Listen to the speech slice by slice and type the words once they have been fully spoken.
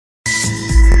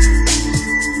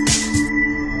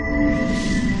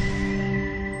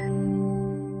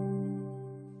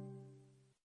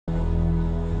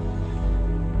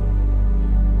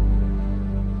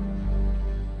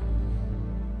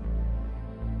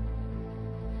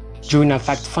During our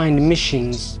fact-finding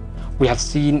missions, we have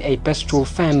seen a pastoral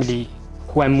family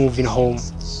who are moving home.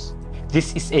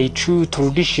 This is a true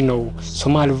traditional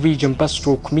Somali region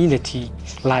pastoral community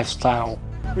lifestyle.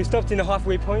 We stopped in the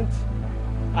halfway point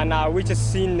and we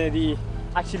just seen the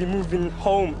actually moving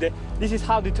home. This is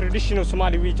how the traditional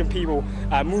Somali region people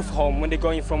move home when they're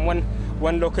going from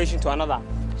one location to another.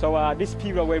 So these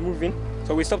people were moving,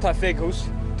 so we stopped our vehicles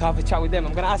to have a chat with them.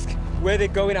 I'm going to ask where they're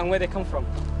going and where they come from.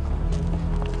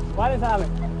 What is happening?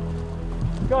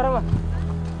 Go on,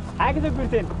 how is it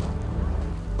good?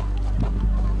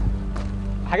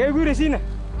 How are you good?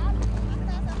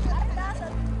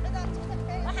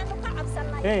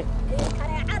 Hey.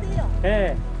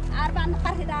 Hey.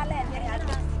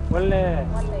 والله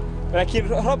لكن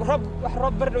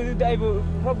رب برد وداي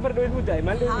رب برد وداي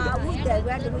ما له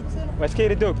بس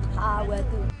كير دوق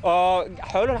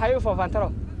حولون حيوفا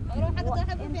فانترو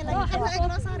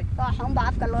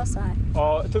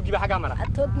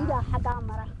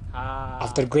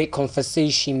After great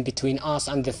conversation between us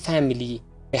and the family,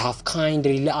 they have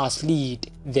kindly let us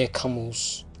lead their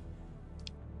camels.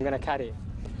 I'm gonna carry it.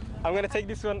 I'm gonna take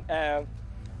this one.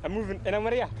 I'm moving. I'm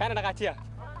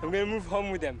going to move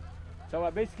home with them. So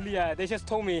basically, they just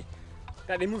told me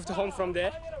that they moved home from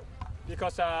there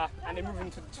because and they're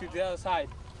moving to the other side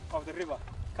of the river.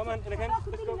 Come on, and again,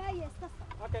 let's go.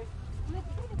 Okay.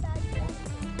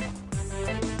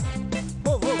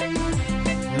 Move, move.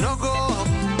 No go.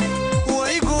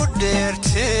 Way good there,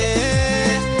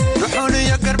 ruhuni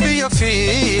ya garbi ya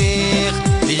fiq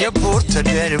ya burta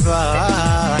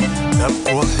derban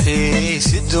abwahi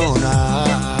sidona.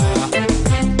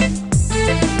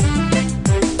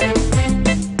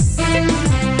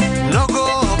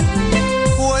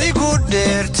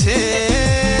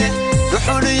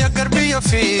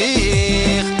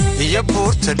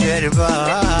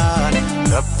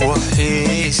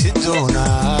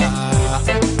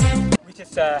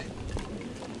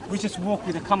 We just walk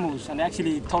with the camels and they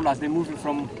actually told us they're moving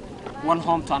from one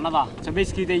home to another. So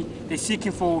basically they're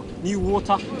seeking for new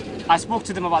water. I spoke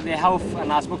to them about their health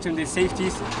and I spoke to them their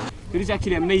safeties. It is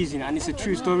actually amazing and it's a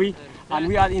true story and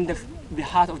we are in the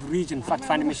heart of the region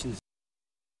fact-finding missions.